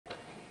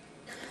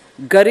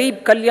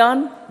Garib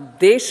Kalyan,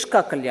 Desh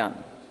Ka Kalyan.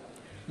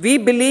 We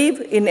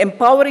believe in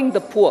empowering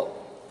the poor.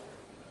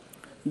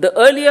 The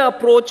earlier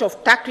approach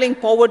of tackling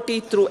poverty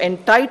through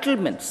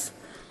entitlements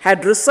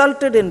had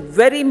resulted in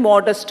very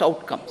modest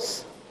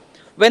outcomes.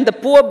 When the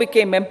poor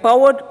became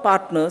empowered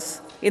partners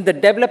in the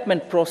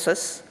development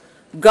process,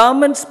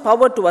 government's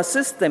power to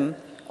assist them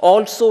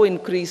also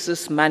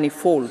increases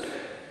manifold.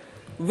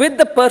 With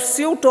the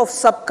pursuit of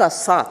Sabka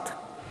Saath,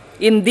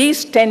 in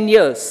these 10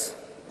 years,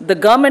 the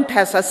government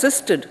has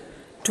assisted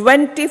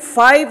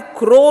 25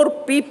 crore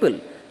people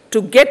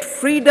to get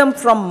freedom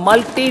from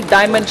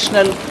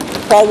multidimensional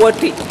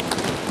poverty.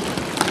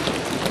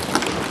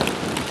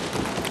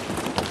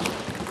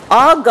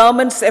 Our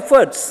government's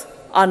efforts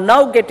are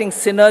now getting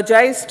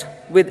synergized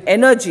with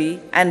energy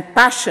and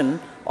passion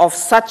of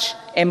such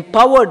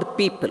empowered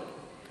people.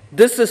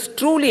 This is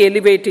truly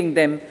elevating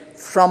them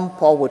from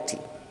poverty.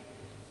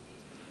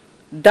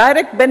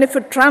 Direct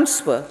benefit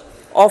transfer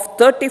of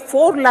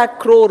 34 lakh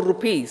crore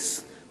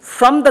rupees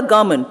from the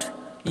government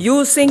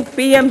using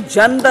PM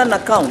Jan Dhan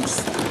accounts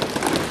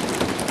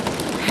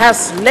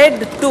has led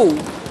to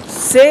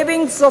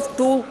savings of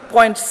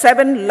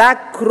 2.7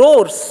 lakh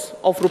crores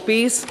of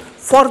rupees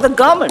for the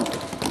government.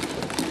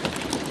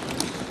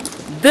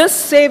 This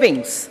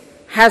savings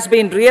has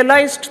been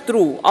realized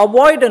through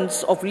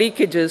avoidance of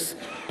leakages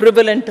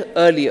prevalent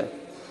earlier.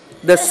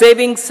 The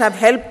savings have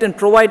helped in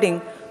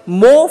providing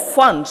more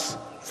funds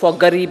for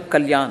Garib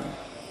Kalyan.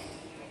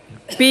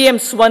 PM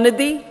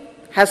Swanidhi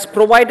has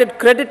provided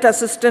credit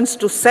assistance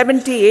to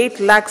 78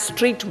 lakh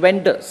street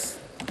vendors.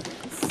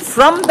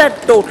 From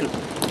that total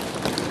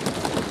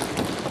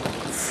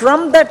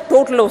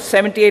of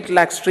 78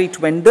 lakh street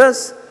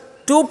vendors,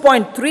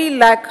 2.3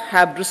 lakh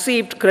have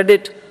received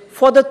credit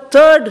for the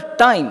third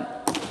time.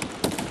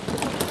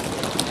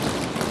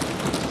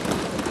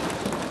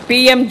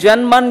 PM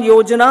Janman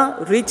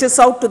Yojana reaches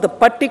out to the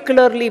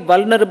particularly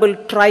vulnerable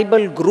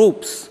tribal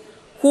groups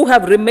who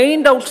have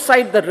remained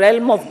outside the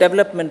realm of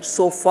development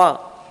so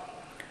far.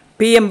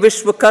 PM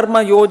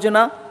Vishwakarma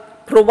Yojana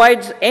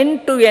provides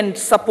end-to-end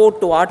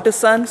support to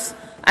artisans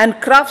and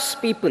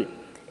craftspeople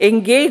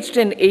engaged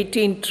in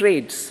 18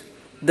 trades.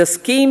 The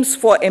schemes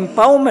for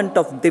empowerment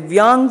of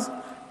Divyangs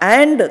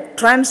and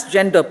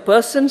transgender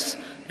persons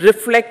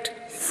reflect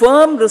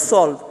firm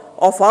resolve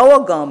of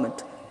our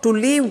government to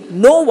leave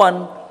no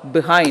one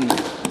behind.